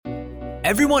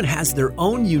Everyone has their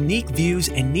own unique views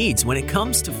and needs when it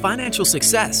comes to financial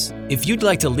success. If you'd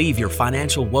like to leave your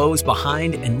financial woes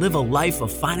behind and live a life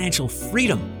of financial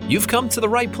freedom, you've come to the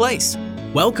right place.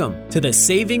 Welcome to the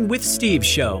Saving with Steve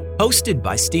show, hosted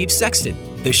by Steve Sexton.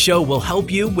 The show will help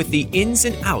you with the ins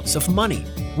and outs of money.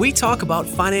 We talk about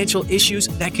financial issues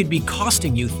that could be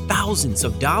costing you thousands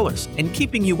of dollars and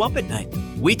keeping you up at night.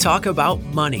 We talk about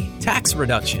money, tax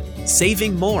reduction,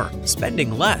 saving more,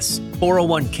 spending less,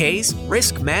 401ks,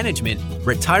 risk management,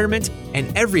 retirement,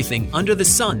 and everything under the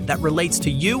sun that relates to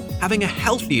you having a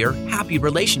healthier, happy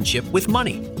relationship with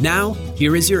money. Now,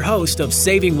 here is your host of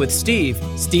Saving with Steve,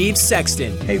 Steve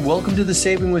Sexton. Hey, welcome to the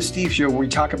Saving with Steve show, where we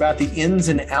talk about the ins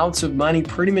and outs of money,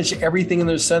 pretty much everything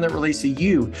under the sun that relates to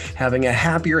you having a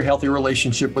happier, healthier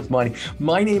relationship with money.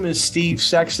 My name is Steve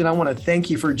Sexton. I want to thank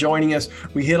you for joining us.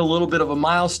 We hit a little bit of a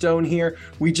milestone here.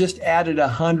 We just added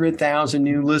 100,000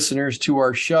 new listeners to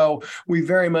our show. We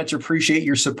very much appreciate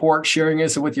your support, sharing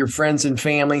us with your friends and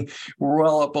family. We're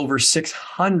well up over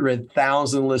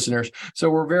 600,000 listeners.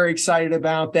 So we're very excited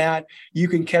about that. You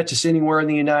can catch us anywhere in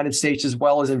the United States as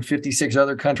well as in 56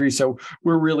 other countries. So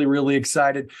we're really, really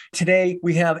excited. Today,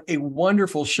 we have a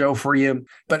wonderful show for you.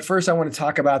 But first, I want to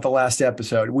talk about the last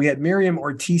episode. We had Miriam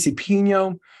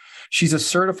Ortiz-Pino. She's a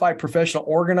certified professional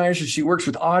organizer. She works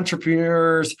with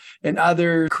entrepreneurs and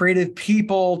other creative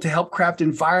people to help craft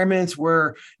environments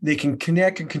where they can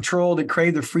connect and control to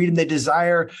create the freedom they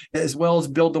desire, as well as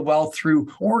build the wealth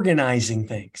through organizing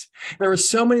things. There were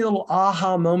so many little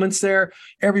aha moments there.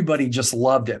 Everybody just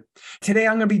loved it. Today,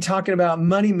 I'm going to be talking about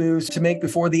money moves to make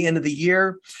before the end of the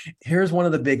year. Here's one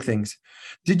of the big things.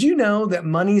 Did you know that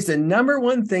money is the number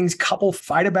one things couples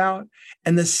fight about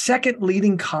and the second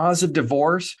leading cause of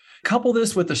divorce? Couple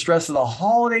this with the stress of the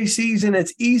holiday season.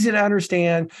 It's easy to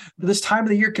understand that this time of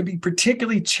the year can be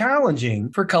particularly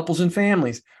challenging for couples and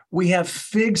families. We have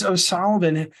Figs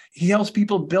O'Sullivan. He helps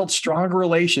people build stronger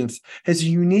relations, has a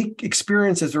unique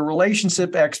experience as a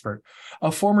relationship expert,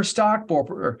 a former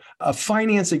stockbroker, a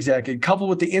finance executive, coupled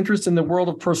with the interest in the world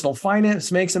of personal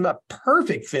finance, makes him a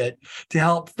perfect fit to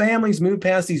help families move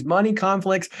past these money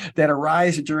conflicts that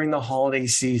arise during the holiday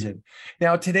season.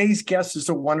 Now, today's guest is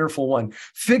a wonderful one.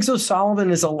 Figs O'Sullivan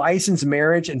is a licensed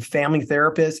marriage and family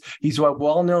therapist. He's a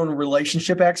well-known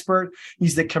relationship expert.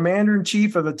 He's the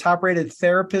commander-in-chief of a top-rated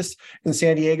therapist in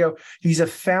San Diego. He's a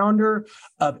founder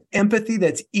of Empathy,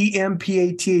 that's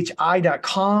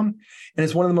EMPATHI.com, and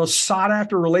is one of the most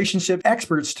sought-after relationship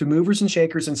experts to movers and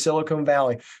shakers in Silicon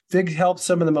Valley. Fig helps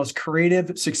some of the most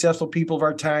creative, successful people of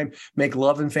our time make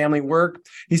love and family work.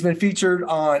 He's been featured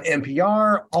on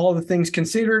NPR, All of the Things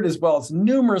Considered, as well as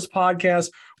numerous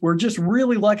podcasts. We're just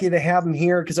really lucky to have him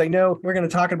here because I know we're going to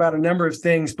talk about a number of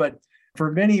things, but for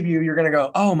many of you, you're going to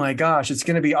go, oh my gosh, it's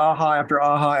going to be aha after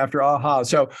aha after aha.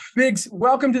 So Biggs,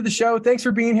 welcome to the show. Thanks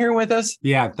for being here with us.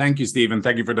 Yeah, thank you, Stephen.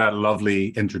 Thank you for that lovely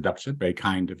introduction. Very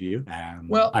kind of you.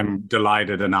 Well, I'm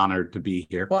delighted and honored to be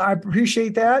here. Well, I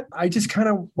appreciate that. I just kind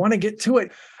of want to get to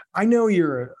it. I know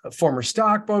you're a former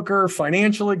stockbroker,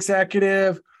 financial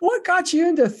executive. What got you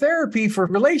into therapy for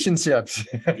relationships?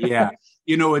 Yeah,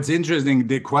 it's interesting.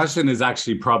 The question is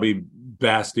actually probably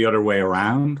best the other way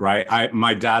around, right?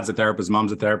 My dad's a therapist,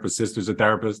 mom's a therapist, sister's a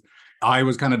therapist. I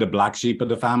was kind of the black sheep of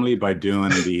the family by doing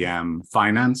the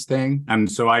finance thing.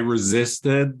 And so I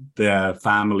resisted the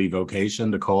family vocation,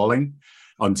 the calling,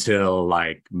 until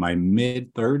like my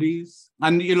mid 30s.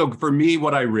 And, for me,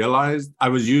 what I realized, I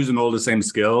was using all the same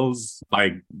skills,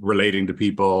 like relating to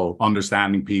people,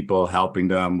 understanding people, helping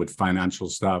them with financial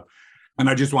stuff. And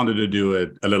I just wanted to do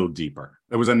it a little deeper.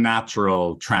 It was a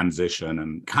natural transition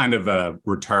and kind of a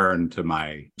return to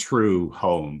my true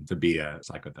home to be a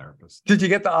psychotherapist. Did you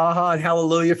get the aha and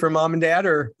hallelujah from mom and dad?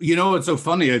 Or it's so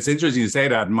funny. It's interesting to say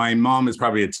that. My mom is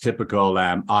probably a typical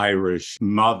Irish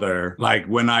mother. Like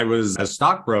when I was a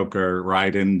stockbroker,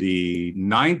 right, in the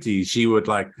 90s, she would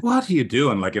like, what are you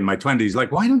doing? Like in my 20s,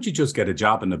 like, why don't you just get a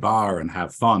job in the bar and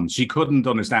have fun? She couldn't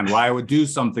understand why I would do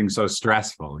something so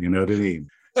stressful. You know what I mean?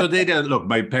 So they did. Look,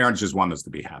 my parents just want us to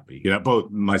be happy.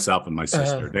 Both myself and my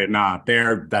sister. They're not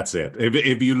there. That's it.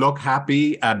 If you look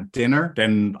happy at dinner,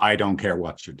 then I don't care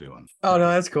what you're doing. Oh no,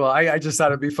 that's cool. I just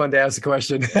thought it'd be fun to ask the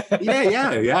question.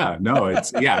 Yeah. No,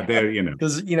 it's they're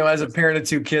because as a parent of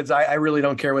two kids, I really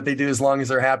don't care what they do as long as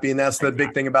they're happy, and that's the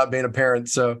big thing about being a parent.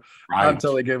 So right. I'm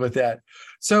totally good with that.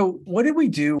 So what did we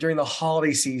do during the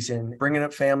holiday season? Bringing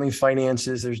up family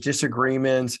finances. There's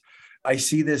disagreements. I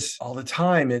see this all the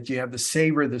time. That you have the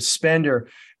saver, the spender,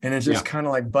 and it's just kind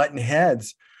of like button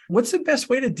heads. What's the best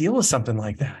way to deal with something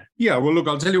like that? Yeah, well, look,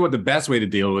 I'll tell you what the best way to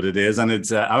deal with it is. And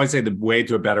it's, I would say the way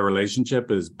to a better relationship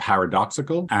is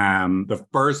paradoxical. The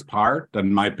first part that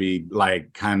might be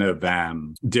like kind of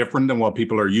different than what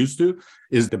people are used to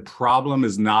is the problem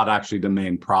is not actually the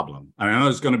main problem. And I know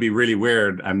it's going to be really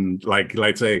weird. And like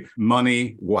say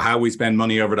money, how we spend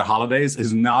money over the holidays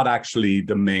is not actually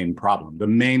the main problem. The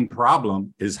main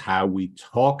problem is how we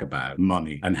talk about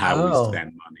money and how we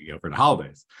spend money over the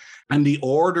holidays. And the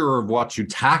order of what you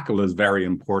tackle is very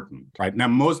important, right? Now,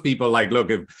 most people look,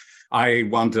 if I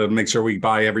want to make sure we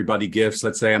buy everybody gifts,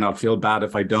 let's say, and I'll feel bad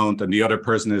if I don't. And the other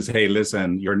person is, hey,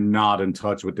 listen, you're not in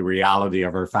touch with the reality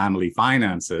of our family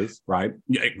finances, right?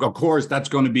 Of course, that's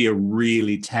going to be a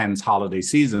really tense holiday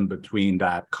season between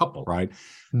that couple, right?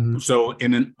 Mm-hmm. So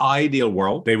in an ideal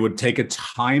world, they would take a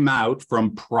time out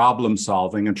from problem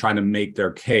solving and trying to make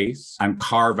their case and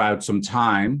carve out some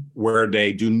time where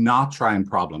they do not try and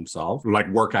problem solve, like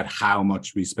work out how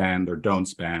much we spend or don't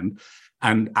spend,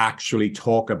 and actually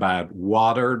talk about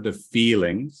what are the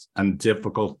feelings and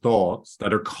difficult thoughts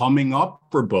that are coming up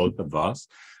for both of us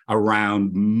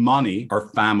around money or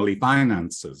family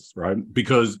finances, right?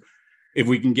 Because if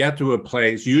we can get to a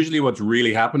place, usually what's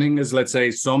really happening is, let's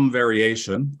say, some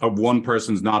variation of one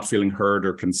person's not feeling heard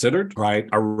or considered, right,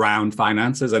 around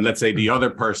finances. And let's say the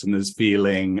other person is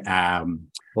feeling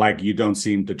like you don't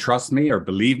seem to trust me or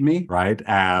believe me, right?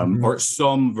 Or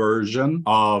some version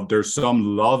of there's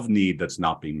some love need that's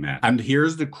not being met. And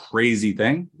here's the crazy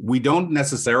thing. We don't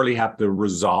necessarily have to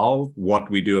resolve what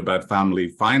we do about family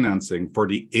financing for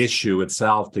the issue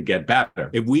itself to get better.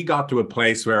 If we got to a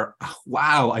place where,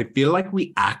 wow, I feel like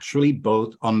we actually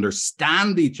both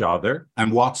understand each other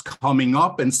and what's coming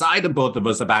up inside of both of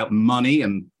us about money,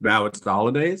 and now it's the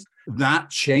holidays, that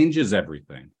changes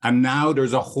everything. And now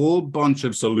there's a whole bunch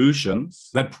of solutions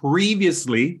that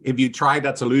previously, if you tried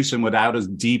that solution without us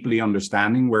deeply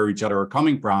understanding where each other are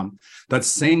coming from, that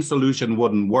same solution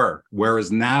wouldn't work.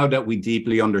 Whereas now that we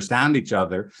deeply understand each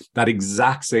other, that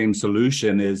exact same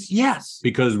solution is yes,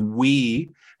 because we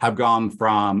have gone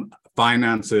from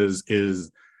finances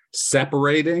is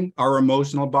separating our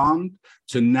emotional bond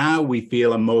to now we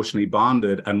feel emotionally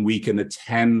bonded and we can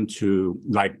attend to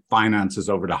like finances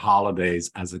over the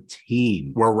holidays as a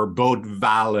team where we're both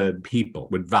valid people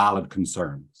with valid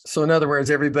concerns. So in other words,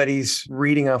 everybody's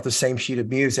reading off the same sheet of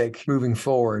music moving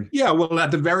forward. Yeah, well,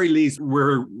 at the very least,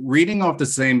 we're reading off the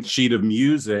same sheet of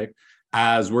music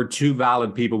as we're two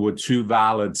valid people with two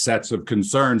valid sets of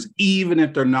concerns, even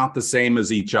if they're not the same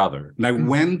as each other. Now,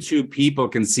 when two people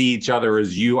can see each other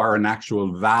as you are an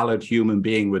actual valid human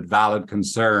being with valid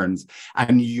concerns,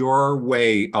 and your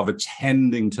way of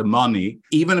attending to money,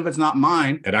 even if it's not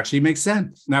mine, it actually makes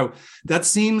sense. Now, that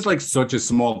seems like such a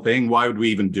small thing. Why would we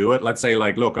even do it? Let's say,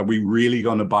 like, look, are we really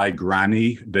going to buy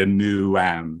Granny the new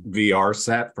VR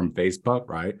set from Facebook,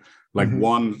 right? Like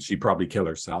one, she'd probably kill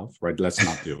herself, right? Let's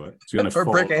not do it. She's gonna or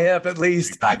break a hip at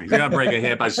least. Exactly. She's gonna break a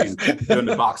hip as she's doing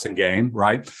the boxing game,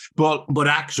 right? But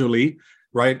actually,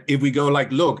 right, if we go like,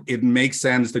 look, it makes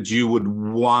sense that you would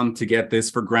want to get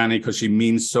this for Granny because she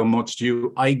means so much to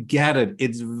you. I get it.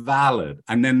 It's valid.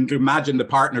 And then to imagine the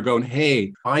partner going,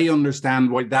 hey, I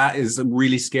understand why that is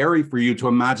really scary for you to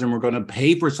imagine we're going to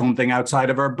pay for something outside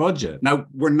of our budget. Now,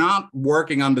 we're not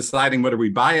working on deciding whether we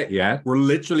buy it yet. We're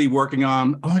literally working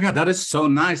on, oh my God, that is so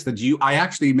nice that I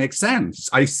actually make sense.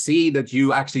 I see that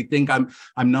you actually think I'm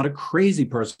not a crazy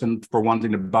person for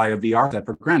wanting to buy a VR set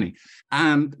for Granny.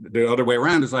 And the other way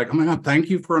around is like, oh my God, thank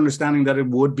you for understanding that it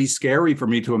would be scary for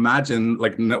me to imagine,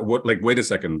 like, wait a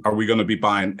second, are we going to be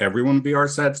buying everyone VR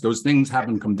sets? Those things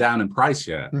haven't come down in price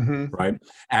yet, right?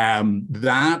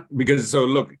 So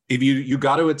look, if you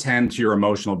got to attend to your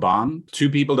emotional bond, two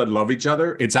people that love each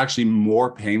other, it's actually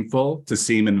more painful to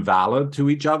seem invalid to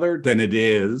each other than it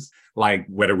is like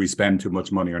whether we spend too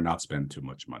much money or not spend too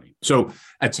much money. So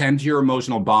attend to your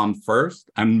emotional bond first,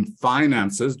 and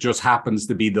finances just happens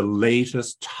to be the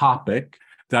latest topic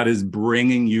that is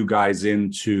bringing you guys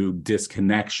into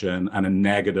disconnection and a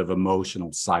negative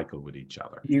emotional cycle with each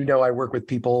other. You know, I work with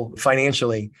people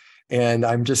financially, and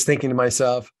I'm just thinking to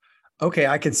myself, okay,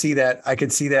 I could see that. I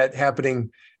could see that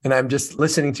happening. And I'm just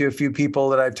listening to a few people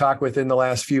that I've talked with in the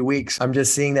last few weeks. I'm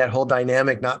just seeing that whole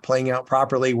dynamic not playing out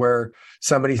properly, where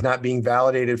somebody's not being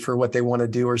validated for what they want to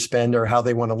do or spend or how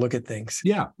they want to look at things.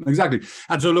 Yeah, exactly.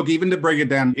 And so look, even to break it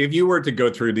down, if you were to go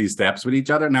through these steps with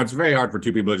each other, now it's very hard for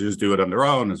two people to just do it on their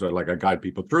own. And so like I guide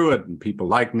people through it and people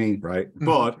like me, right?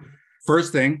 But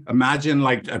First thing, imagine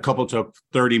like a couple took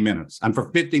 30 minutes. And for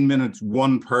 15 minutes,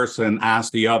 one person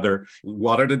asked the other,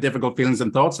 what are the difficult feelings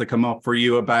and thoughts that come up for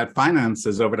you about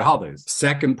finances over the holidays?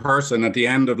 Second person, at the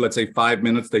end of, let's say, 5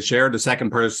 minutes, they share. The second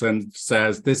person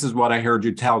says, this is what I heard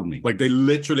you tell me. Like they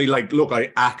literally like, look,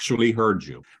 I actually heard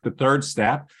you. The third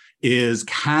step is,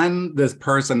 can this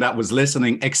person that was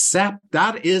listening accept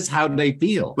that is how they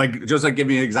feel? Like, just like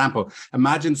giving you an example,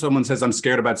 imagine someone says, I'm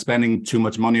scared about spending too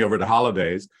much money over the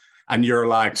holidays. And you're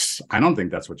like, I don't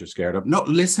think that's what you're scared of. No,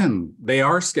 listen, they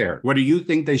are scared. Whether you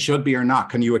think they should be or not,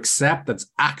 can you accept that's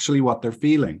actually what they're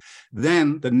feeling?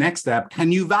 Then the next step,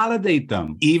 can you validate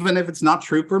them? Even if it's not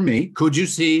true for me, could you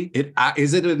see it?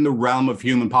 Is it in the realm of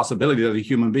human possibility that a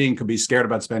human being could be scared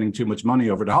about spending too much money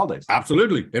over the holidays?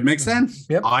 Absolutely. It makes sense.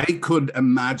 Yep. I could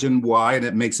imagine why, and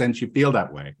it makes sense you feel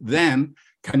that way. Then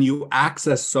can you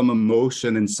access some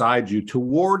emotion inside you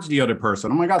towards the other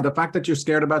person? Oh my God, the fact that you're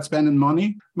scared about spending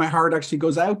money, my heart actually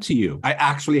goes out to you. I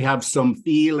actually have some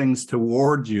feelings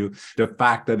towards you, the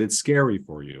fact that it's scary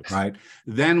for you, right?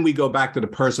 Then we go back to the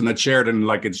person that shared, and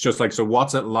like, it's just like, so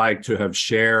what's it like to have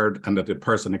shared and that the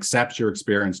person accepts your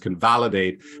experience, can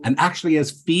validate, and actually has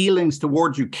feelings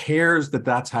towards you, cares that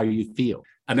that's how you feel.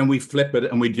 And then we flip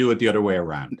it and we do it the other way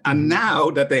around. And now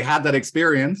that they had that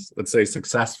experience, let's say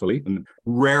successfully, and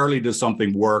rarely does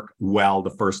something work well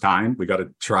the first time. We got to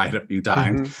try it a few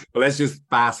times. But let's just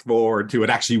fast forward to it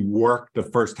actually worked the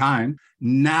first time.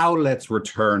 Now let's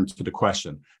return to the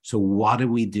question. So what do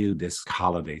we do this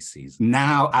holiday season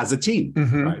now as a team?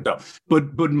 Right? So,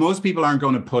 but most people aren't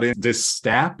going to put in this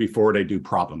step before they do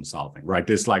problem solving, right?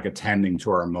 This like attending to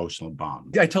our emotional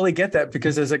bond. I totally get that,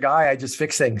 because as a guy, I just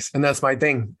fix things and that's my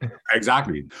thing.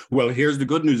 Exactly. Well, here's the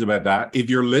good news about that. If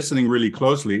you're listening really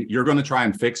closely, you're going to try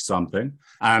and fix something,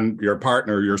 and your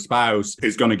partner, your spouse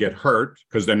is going to get hurt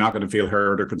because they're not going to feel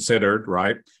heard or considered,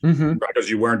 right? Because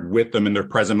you weren't with them in their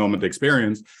present moment experience.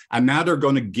 And now they're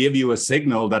going to give you a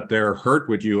signal that they're hurt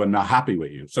with you and not happy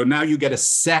with you. So now you get a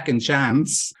second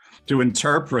chance to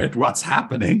interpret what's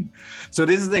happening. So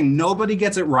this is the thing, nobody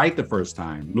gets it right the first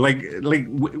time. Like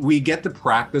we get to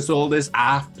practice all this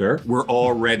after we're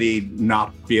already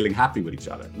not feeling happy with each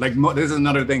other. Like this is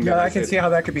another thing. Yeah, I can see how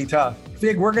that could be tough.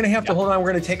 Fig, we're going to have to hold on.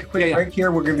 We're going to take a quick break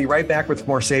here. We're going to be right back with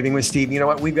more Saving with Steve. You know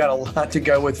what? We've got a lot to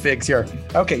go with Figs here.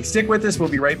 Okay, stick with us. We'll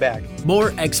be right back.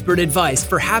 More expert advice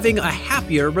for having a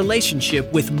happier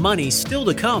relationship with money still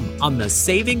to come on the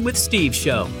Saving with Steve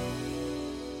show.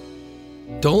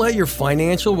 Don't let your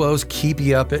financial woes keep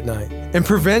you up at night and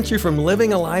prevent you from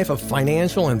living a life of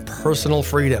financial and personal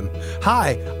freedom.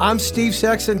 Hi, I'm Steve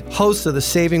Sexton, host of the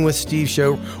Saving with Steve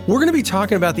show. We're going to be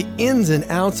talking about the ins and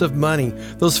outs of money,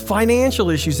 those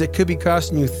financial issues that could be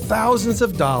costing you thousands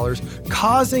of dollars,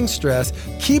 causing stress,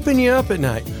 keeping you up at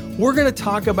night. We're going to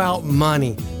talk about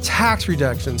money, tax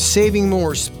reduction, saving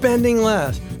more, spending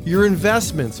less, your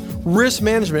investments, risk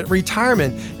management,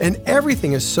 retirement, and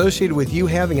everything associated with you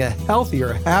having a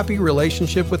healthier, happy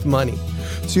relationship with money.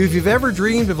 So if you've ever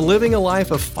dreamed of living a life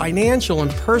of financial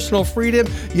and personal freedom,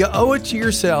 you owe it to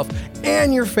yourself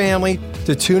and your family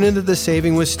to tune into the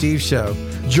Saving with Steve show.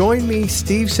 Join me,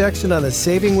 Steve Sexton, on the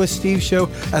Saving with Steve show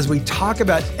as we talk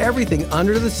about everything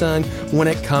under the sun when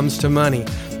it comes to money.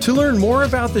 To learn more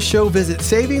about the show, visit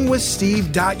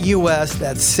savingwithsteve.us.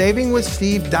 That's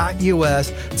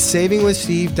savingwithsteve.us.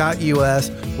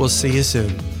 Savingwithsteve.us. We'll see you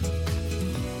soon.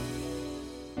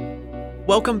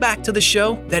 Welcome back to the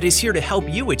show that is here to help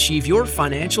you achieve your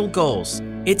financial goals.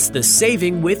 It's the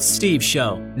Saving with Steve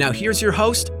show. Now here's your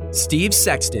host, Steve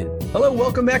Sexton. Hello,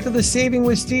 welcome back to the Saving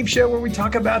with Steve show, where we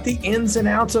talk about the ins and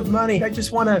outs of money. I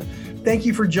just want to thank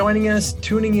you for joining us,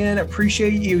 tuning in.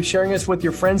 Appreciate you sharing us with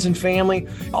your friends and family.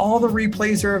 All the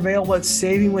replays are available at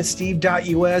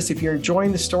savingwithsteve.us. If you're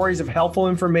enjoying the stories of helpful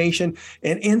information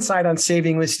and insight on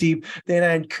Saving with Steve, then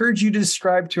I encourage you to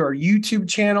subscribe to our YouTube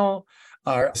channel,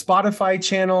 our Spotify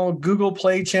channel, Google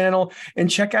Play channel, and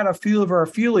check out a few of our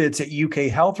affiliates at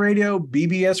UK Health Radio,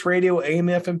 BBS Radio,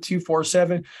 AM/FM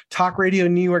 247, Talk Radio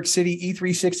New York City,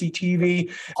 E360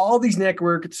 TV. All these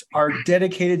networks are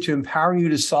dedicated to empowering you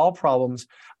to solve problems,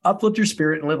 uplift your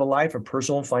spirit, and live a life of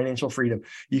personal and financial freedom.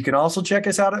 You can also check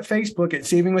us out at Facebook at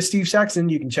Saving with Steve Sexton.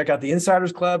 You can check out the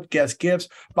Insiders Club, guest gifts.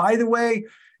 By the way,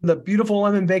 the beautiful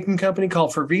lemon baking company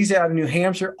called Fervisa out of New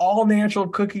Hampshire, all natural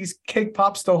cookies, cake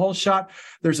pops, the whole shot.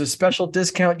 There's a special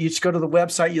discount. You just go to the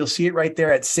website. You'll see it right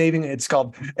there at Saving. It's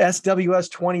called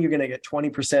SWS20. You're going to get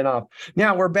 20% off.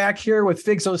 Now we're back here with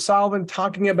Figs O'Sullivan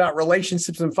talking about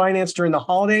relationships and finance during the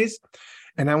holidays.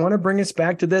 And I want to bring us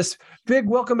back to this. Vig,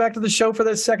 welcome back to the show for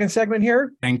this second segment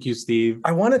here. Thank you, Steve.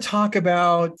 I want to talk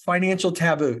about financial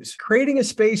taboos, creating a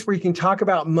space where you can talk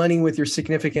about money with your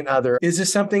significant other. Is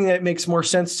this something that makes more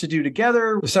sense to do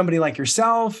together with somebody like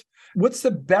yourself? What's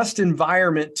the best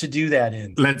environment to do that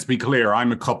in? Let's be clear.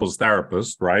 I'm a couples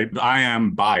therapist, right? I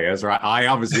am biased, right? I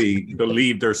obviously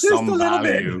believe there's some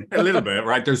value, a little bit,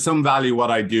 right? There's some value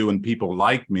what I do and people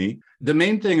like me. The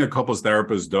main thing a couples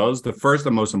therapist does, the first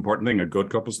and most important thing a good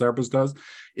couples therapist does,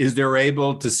 is they're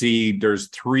able to see there's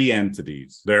three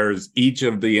entities. There's each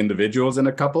of the individuals in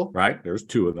a couple, right? There's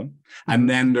two of them. And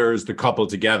then there's the couple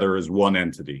together as one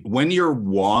entity. When you're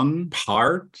one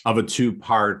part of a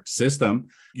two-part system,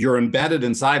 you're embedded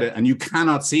inside it and you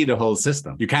cannot see the whole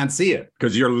system. You can't see it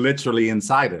because you're literally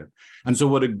inside it. And so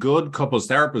what a good couples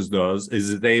therapist does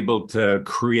is it's able to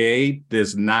create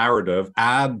this narrative,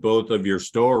 add both of your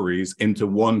stories into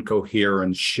one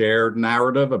coherent shared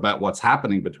narrative about what's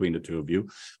happening between the two of you,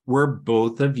 where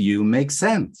both of you make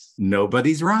sense.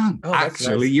 Nobody's wrong. Oh,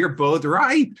 actually, nice. You're both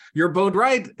right. You're both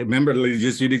right. Remember,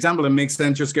 just use the example, it makes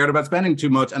sense you're scared about spending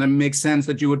too much, and it makes sense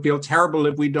that you would feel terrible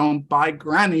if we don't buy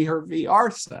Granny her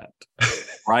VR set.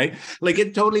 Right? Like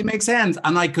it totally makes sense.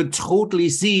 And I could totally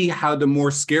see how the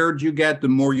more scared you get, the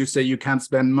more you say you can't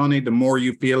spend money, the more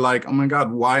you feel like, oh my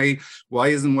God, why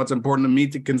isn't what's important to me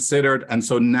to consider it? And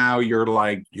so now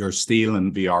you're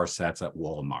stealing VR sets at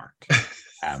Walmart.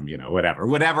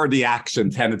 Whatever the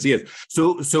action tendency is.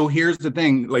 So here's the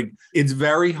thing, like it's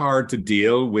very hard to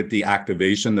deal with the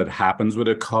activation that happens with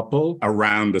a couple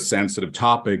around a sensitive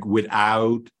topic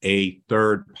without a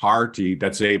third party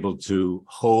that's able to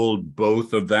hold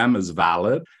both of them as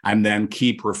valid and then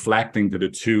keep reflecting to the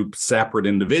two separate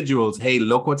individuals, hey,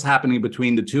 look what's happening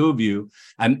between the two of you.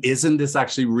 And isn't this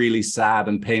actually really sad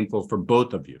and painful for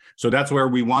both of you? So that's where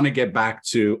we want to get back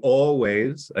to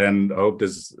always, and I hope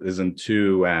this isn't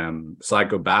too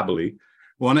psychobabbly.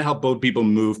 We want to help both people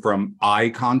move from I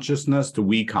consciousness to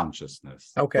we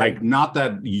consciousness. Okay. Like not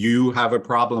that you have a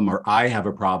problem or I have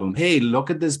a problem. Hey, look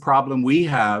at this problem we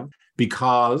have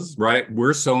because, right,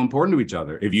 we're so important to each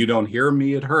other. If you don't hear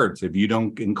me, it hurts. If you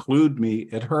don't include me,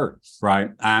 it hurts,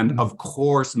 right? And of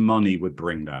course, money would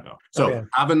bring that up. So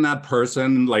having that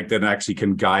person like that actually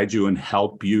can guide you and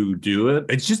help you do it,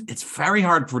 it's very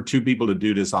hard for two people to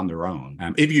do this on their own.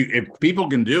 If people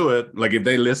can do it, like if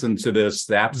they listen to the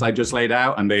steps I just laid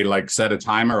out and they like set a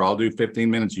timer, I'll do 15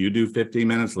 minutes, you do 15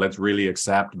 minutes, let's really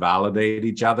accept, validate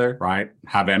each other, right?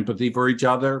 Have empathy for each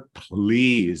other.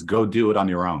 Please go do it on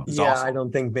your own. It's awesome. I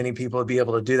don't think many people would be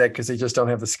able to do that because they just don't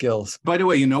have the skills. By the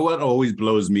way, you know what always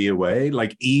blows me away?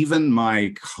 Like even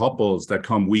my couples that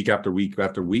come week after week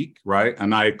after week, right?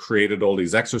 And I created all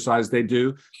these exercises they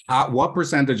do. What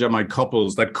percentage of my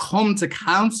couples that come to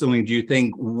counseling do you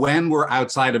think when we're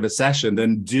outside of a session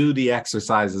then do the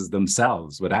exercises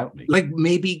themselves without me? Like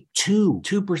maybe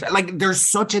 2%. Like there's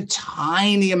such a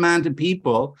tiny amount of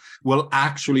people will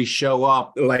actually show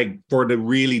up like for the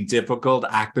really difficult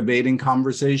activating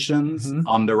conversations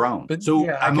on their own. But, so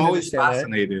yeah, I'm always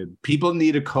fascinated. People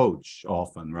need a coach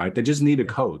often, right? They just need a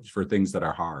coach for things that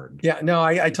are hard. Yeah, no,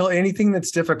 I tell anything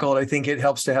that's difficult, I think it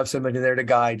helps to have somebody there to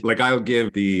guide. Like I'll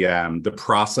give the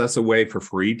process away for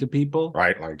free to people,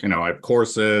 right? Like, I have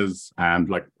courses and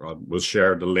like we'll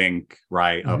share the link,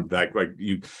 right? Of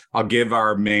I'll give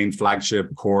our main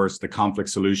flagship course, the conflict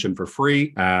solution, for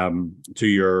free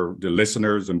to the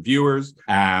listeners and viewers.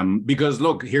 Because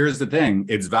look, here's the thing.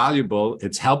 It's valuable.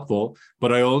 It's helpful.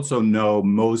 But I also know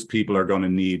most people are going to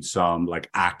need some like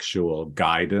actual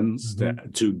guidance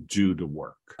to do the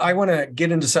work. I want to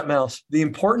get into something else. The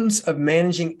importance of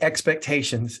managing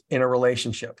expectations in a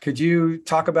relationship. Could you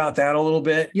talk about that a little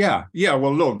bit? Yeah.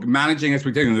 Well, look, managing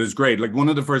expectations is great. Like one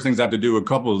of the first things I have to do with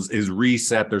couples is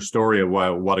reset their story of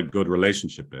what a good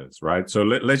relationship is, right? So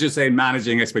let's just say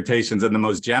managing expectations at the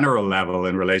most general level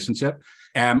in relationship.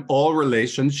 All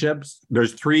relationships,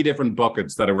 there's 3 different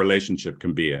buckets that a relationship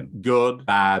can be in: good,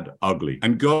 bad, ugly.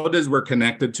 And good is we're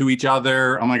connected to each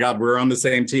other. Oh my God, we're on the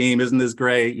same team. Isn't this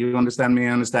great? You understand me,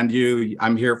 I understand you.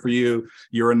 I'm here for you.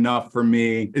 You're enough for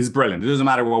me. It's brilliant. It doesn't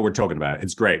matter what we're talking about.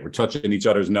 It's great. We're touching each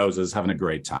other's noses, having a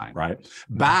great time, right?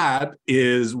 Bad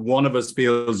is one of us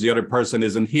feels the other person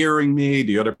isn't hearing me.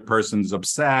 The other person's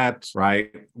upset, right?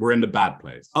 We're in the bad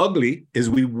place. Ugly is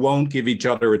we won't give each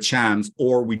other a chance,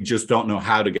 or we just don't know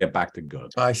how to get back to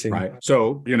good. I see. Right.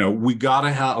 So, we got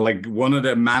to help, like one of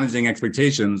the managing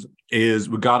expectations is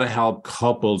we got to help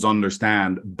couples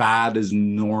understand bad is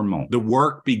normal. The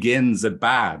work begins at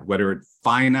bad, whether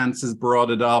finances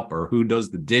brought it up or who does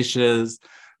the dishes.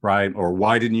 right? Or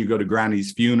why didn't you go to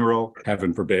Granny's funeral?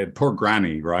 Heaven forbid. Poor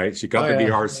Granny, right? She got the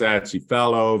VR set, she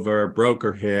fell over, broke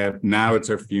her hip. Now it's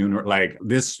her funeral. Like,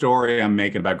 this story I'm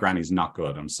making about Granny's not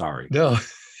good. I'm sorry. No.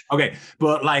 Okay,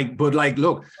 but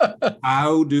look,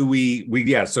 how do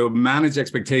we so manage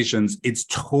expectations. It's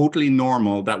totally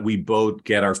normal that we both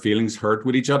get our feelings hurt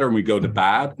with each other and we go to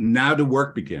bad. Now the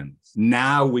work begins.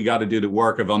 Now we got to do the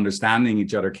work of understanding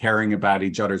each other, caring about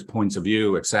each other's points of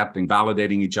view, accepting,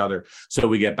 validating each other, so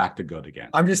we get back to good again.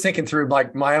 I'm just thinking through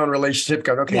like my own relationship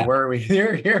going, okay, where are we?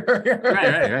 Here.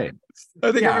 Right.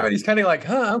 I think everybody's kind of like,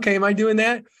 okay, am I doing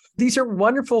that? These are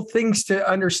wonderful things to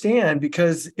understand,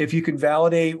 because if you can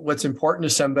validate what's important to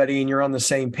somebody and you're on the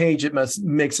same page,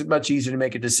 makes it much easier to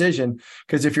make a decision.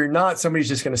 Because if you're not, somebody's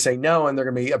just going to say no and they're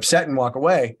going to be upset and walk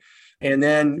away. And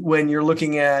then when you're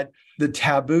looking at the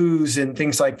taboos and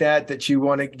things like that you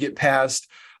want to get past,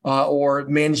 or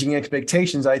managing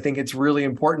expectations, I think it's really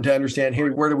important to understand, hey,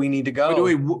 where do we need to go? By the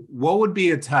way, what would be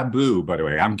a taboo, by the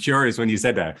way? I'm curious when you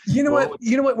said that. You know what?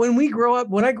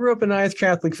 When I grew up in an Irish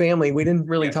Catholic family, we didn't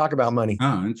really talk about money.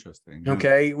 Oh, interesting.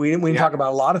 Okay. We didn't talk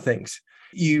about a lot of things.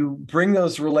 You bring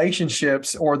those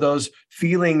relationships or those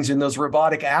feelings and those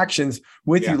robotic actions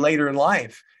with you later in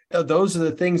life. Those are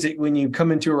the things that when you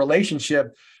come into a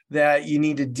relationship that you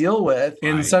need to deal with.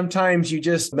 And sometimes you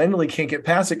just mentally can't get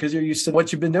past it because you're used to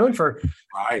what you've been doing for,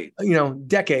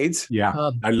 decades.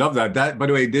 Yeah. I love that. That, by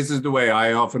the way, this is the way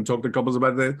I often talk to couples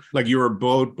about this. Like, you were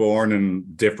both born in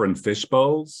different fish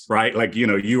bowls, right? Like,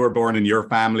 you were born in your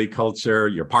family culture,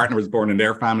 your partner was born in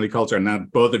their family culture, and now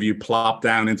both of you plop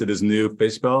down into this new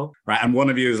fish bowl, right? And one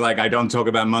of you is like, I don't talk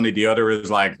about money. The other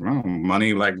is like,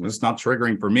 money, like, it's not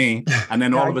triggering for me. And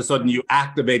then all of a sudden you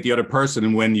activate the other person.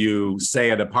 And when you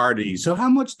say at a party, so how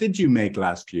much did you make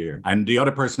last year? And the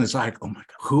other person is like, oh my God,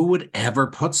 who would ever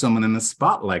put someone in a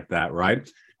spot like that, right?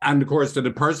 And of course, to the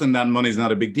person, that money's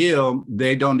not a big deal.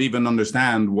 They don't even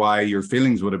understand why your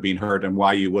feelings would have been hurt and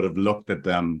why you would have looked at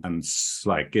them and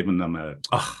like given them a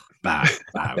bad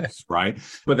house, right?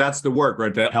 But that's the work,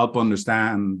 right? To help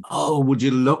understand, would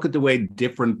you look at the way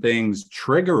different things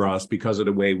trigger us because of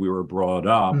the way we were brought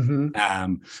up?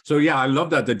 Mm-hmm. So yeah, I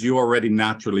love that you already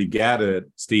naturally get it,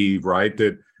 Steve, right?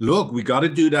 That, look, we got to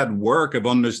do that work of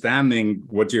understanding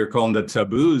what you're calling the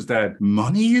taboos, that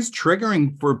money is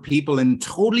triggering for people in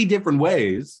totally different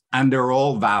ways, and they're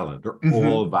all valid. They're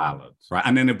all valid, right?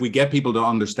 And then if we get people to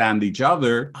understand each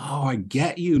other, I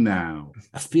get you now.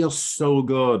 It feels so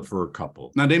good for a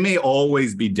couple. Now, they may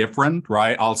always be different,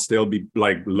 right? I'll still be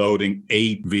like loading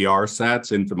 8 VR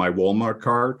sets into my Walmart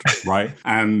cart, right?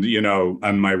 And,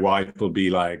 and my wife will be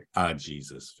like,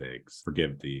 Jesus figs,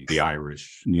 forgive the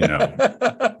Irish,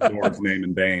 Lord's name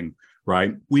in vain,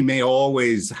 right? We may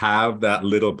always have that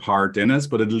little part in us,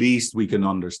 but at least we can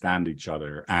understand each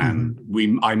other. And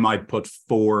I might put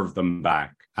 4 of them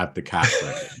back at the cash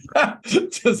register.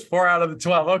 Just 4 out of the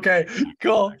 12. Okay,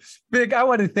 cool. Big, I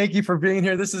want to thank you for being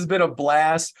here. This has been a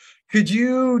blast. Could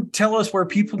you tell us where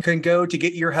people can go to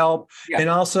get your help? Yeah. And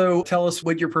also tell us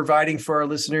what you're providing for our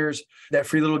listeners, that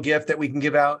free little gift that we can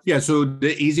give out? Yeah, so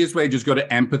the easiest way, just go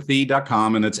to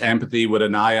empathy.com, and it's empathy with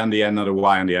an I on the end, not a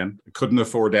Y on the end. I couldn't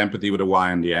afford empathy with a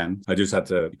Y on the end. I just had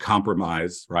to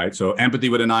compromise, right? So empathy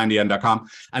with an I on the end.com.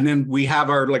 And then we have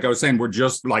our, like I was saying, we're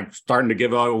just like starting to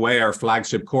give away our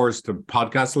flagship course to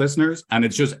podcast listeners. And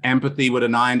it's just empathy with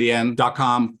an I on the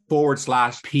end.com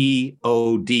 /POD,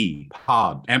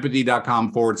 pod.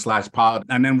 Empathy.com/pod.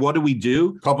 And then what do we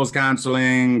do? Couples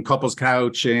counseling, couples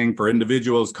couching for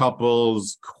individuals,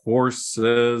 couples,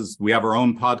 courses. We have our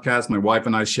own podcast. My wife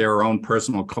and I share our own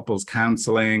personal couples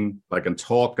counseling. I can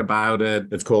talk about it.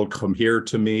 It's called Come Here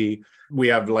to Me. We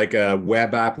have like a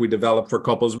web app we developed for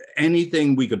couples.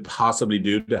 Anything we could possibly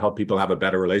do to help people have a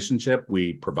better relationship,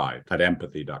 we provide at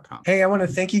empathy.com. Hey, I want to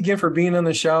thank you again for being on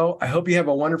the show. I hope you have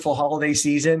a wonderful holiday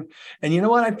season. And you know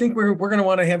what? I think we're going to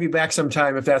want to have you back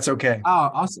sometime if that's okay. Oh,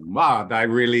 awesome. Wow. I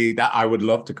would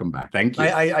love to come back. Thank you.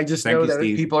 I just know that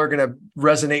Steve. People are going to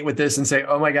resonate with this and say,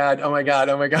 oh my God, oh my God,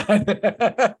 oh my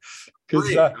God.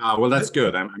 Well, that's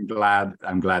good. I'm glad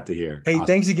to hear. Hey, awesome.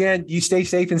 Thanks again. You stay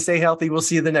safe and stay healthy. We'll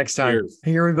see you the next time. Cheers.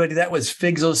 Hey, everybody. That was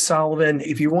Figs O'Sullivan.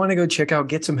 If you want to go check out,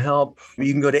 get some help,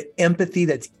 you can go to empathy.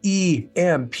 That's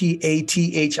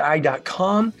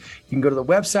EMPATHI.com. can go to the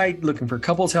website looking for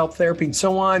couples help therapy and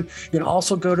so on. You can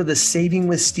also go to the Saving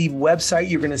with Steve website.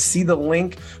 You're going to see the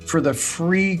link for the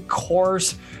free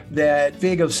course that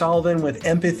Vig O'Sullivan with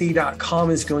empathy.com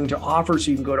is going to offer.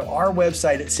 So you can go to our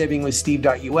website at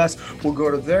savingwithsteve.us. We'll go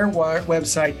to their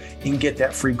website and get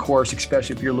that free course,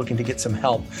 especially if you're looking to get some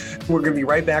help. We're going to be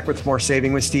right back with more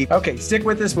Saving with Steve. Okay, stick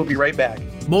with us. We'll be right back.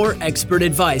 More expert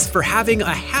advice for having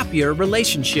a happier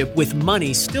relationship with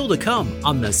money still to come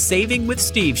on the Saving with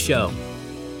Steve show.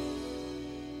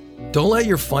 Don't let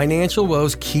your financial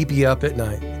woes keep you up at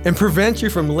night and prevent you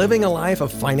from living a life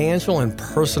of financial and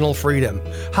personal freedom.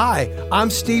 Hi, I'm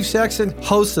Steve Sexton,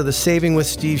 host of the Saving with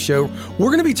Steve show. We're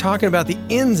going to be talking about the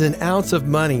ins and outs of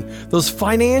money, those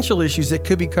financial issues that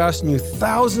could be costing you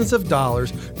thousands of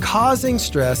dollars, causing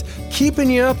stress,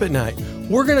 keeping you up at night.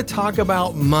 We're going to talk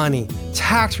about money,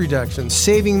 tax reductions,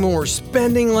 saving more,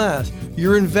 spending less,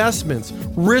 your investments,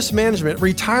 risk management,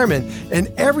 retirement, and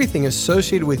everything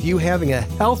associated with you having a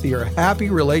healthier, happy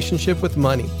relationship with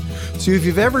money. So if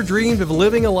you've ever dreamed of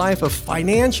living a life of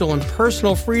financial and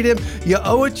personal freedom, you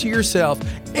owe it to yourself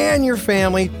and your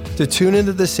family to tune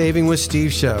into the Saving with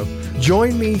Steve show.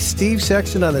 Join me, Steve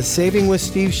Sexton, on the Saving with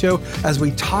Steve show as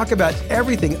we talk about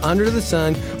everything under the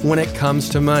sun when it comes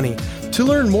to money. To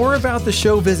learn more about the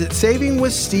show, visit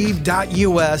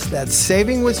savingwithsteve.us. That's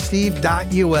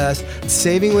savingwithsteve.us,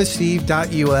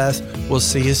 savingwithsteve.us. We'll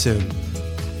see you soon.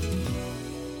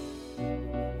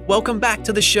 Welcome back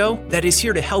to the show that is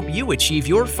here to help you achieve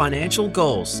your financial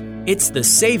goals. It's the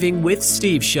Saving with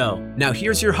Steve show. Now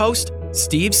here's your host,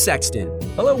 Steve Sexton.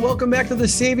 Hello, welcome back to the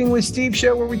Saving with Steve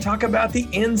show, where we talk about the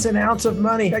ins and outs of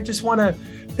money. I just want to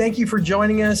thank you for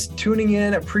joining us, tuning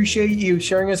in. Appreciate you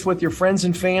sharing us with your friends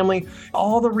and family.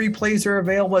 All the replays are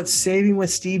available at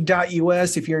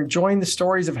savingwithsteve.us. If you're enjoying the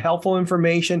stories of helpful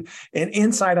information and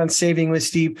insight on Saving with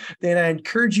Steve, then I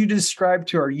encourage you to subscribe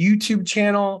to our YouTube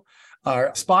channel,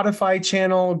 our Spotify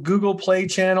channel, Google Play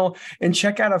channel, and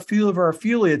check out a few of our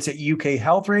affiliates at UK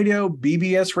Health Radio,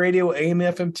 BBS Radio,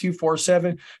 AM/FM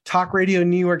 247, Talk Radio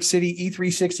New York City,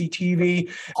 E360 TV.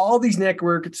 All these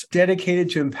networks dedicated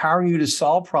to empowering you to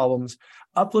solve problems,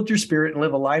 uplift your spirit, and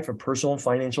live a life of personal and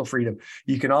financial freedom.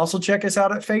 You can also check us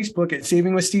out at Facebook at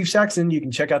Saving with Steve Sexton. You can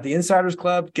check out the Insiders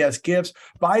Club, guest gifts.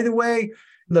 By the way,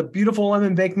 the beautiful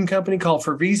lemon baking company called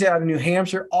Fervisa out of New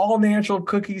Hampshire, all natural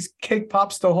cookies, cake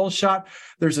pops, the whole shot.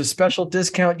 There's a special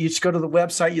discount. You just go to the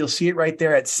website. You'll see it right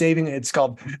there at Saving. It's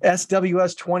called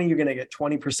SWS20. You're going to get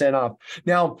 20% off.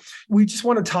 Now, we just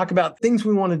want to talk about things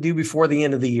we want to do before the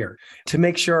end of the year to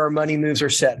make sure our money moves are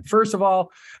set. First of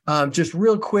all, just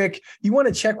real quick, you want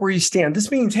to check where you stand. This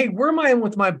means, hey, where am I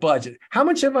with my budget? How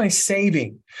much am I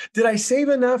saving? Did I save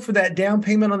enough for that down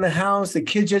payment on the house, the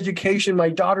kids' education, my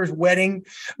daughter's wedding?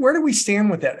 Where do we stand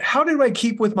with that? How did I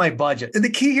keep with my budget? And the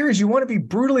key here is you want to be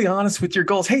brutally honest with your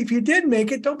goals. Hey, if you did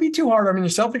make it, don't be too hard on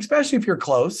yourself, especially if you're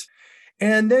close.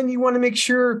 And then you want to make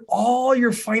sure all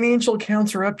your financial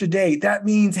accounts are up to date. That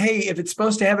means, hey, if it's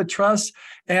supposed to have a trust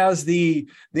as the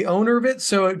owner of it,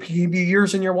 so it can be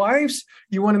yours and your wife's,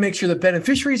 you want to make sure the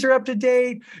beneficiaries are up to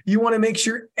date. You want to make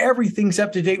sure everything's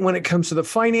up to date when it comes to the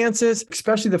finances,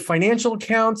 especially the financial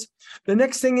accounts. The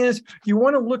next thing is you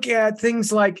want to look at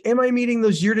things like, am I meeting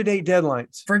those year-to-date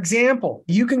deadlines? For example,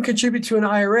 you can contribute to an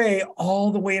IRA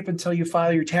all the way up until you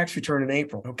file your tax return in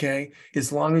April, okay?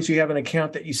 As long as you have an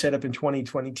account that you set up in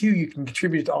 2022, you can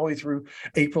contribute all the way through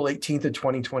April 18th of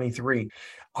 2023.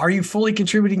 Are you fully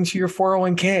contributing to your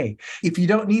 401k? If you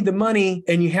don't need the money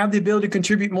and you have the ability to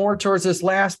contribute more towards this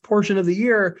last portion of the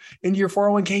year into your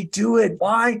 401k, do it.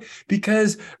 Why?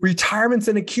 Because retirement's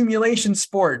an accumulation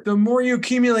sport. The more you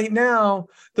accumulate now,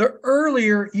 the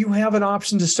earlier you have an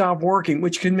option to stop working,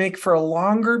 which can make for a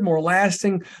longer, more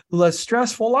lasting, less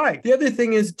stressful life. The other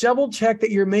thing is double check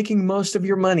that you're making most of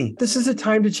your money. This is a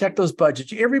time to check those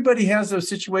budgets. Everybody has those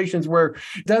situations where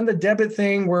done the debit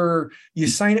thing where you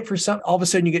sign it for something, all of a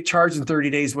sudden you get charged in 30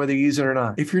 days, whether you use it or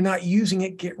not. If you're not using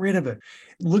it, get rid of it.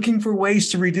 Looking for ways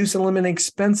to reduce and eliminate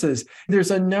expenses. There's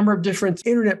a number of different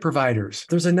internet providers.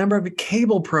 There's a number of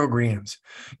cable programs.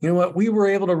 You know what? We were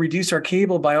able to reduce our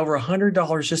cable by over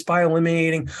 $100 just by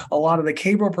eliminating a lot of the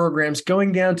cable programs,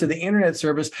 going down to the internet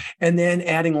service, and then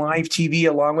adding live TV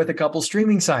along with a couple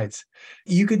streaming sites.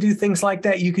 You could do things like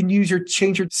that. You can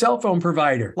change your cell phone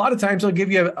provider. A lot of times they'll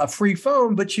give you a free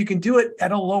phone, but you can do it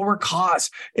at a lower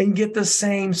cost and get the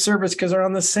same service because they're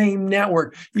on the same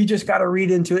network. You just got to read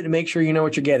into it and make sure you know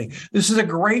what you're getting. This is a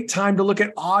great time to look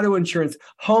at auto insurance,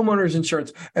 homeowners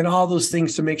insurance, and all those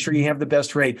things to make sure you have the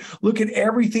best rate. Look at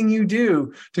everything you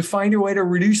do to find a way to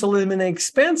reduce, eliminate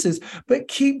expenses, but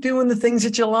keep doing the things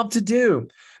that you love to do.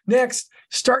 Next,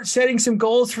 Start setting some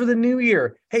goals for the new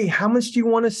year. Hey, how much do you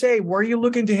want to save? Where are you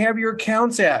looking to have your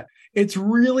accounts at? It's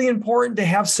really important to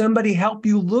have somebody help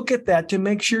you look at that to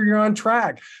make sure you're on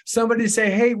track. Somebody to say,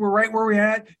 hey, we're right where we're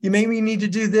at. You maybe need to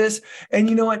do this. And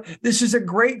you know what? This is a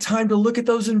great time to look at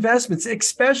those investments,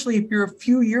 especially if you're a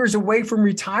few years away from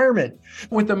retirement.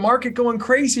 With the market going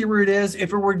crazy where it is,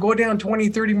 if it were to go down 20,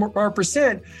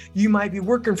 30%, you might be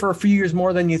working for a few years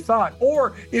more than you thought.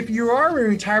 Or if you are in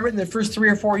retirement in the first 3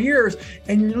 or 4 years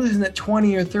and you're losing that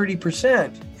 20 or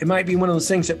 30%, it might be one of those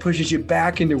things that pushes you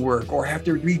back into work or have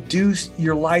to reduce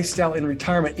your lifestyle in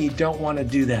retirement. You don't want to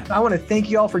do that. I want to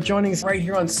thank you all for joining us right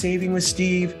here on Saving with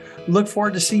Steve. Look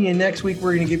forward to seeing you next week.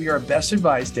 We're going to give you our best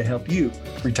advice to help you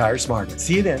retire smart.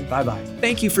 See you then. Bye-bye.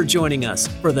 Thank you for joining us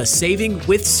for the Saving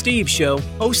with Steve show,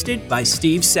 hosted by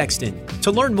Steve Sexton. To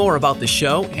learn more about the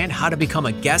show and how to become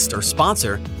a guest or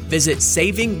sponsor, visit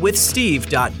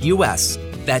savingwithsteve.us.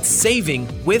 That's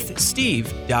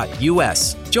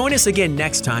savingwithsteve.us. Join us again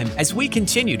next time as we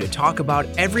continue to talk about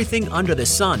everything under the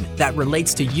sun that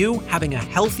relates to you having a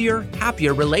healthier,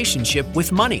 happier relationship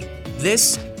with money.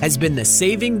 This has been the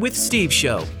Saving with Steve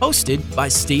show, hosted by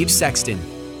Steve Sexton.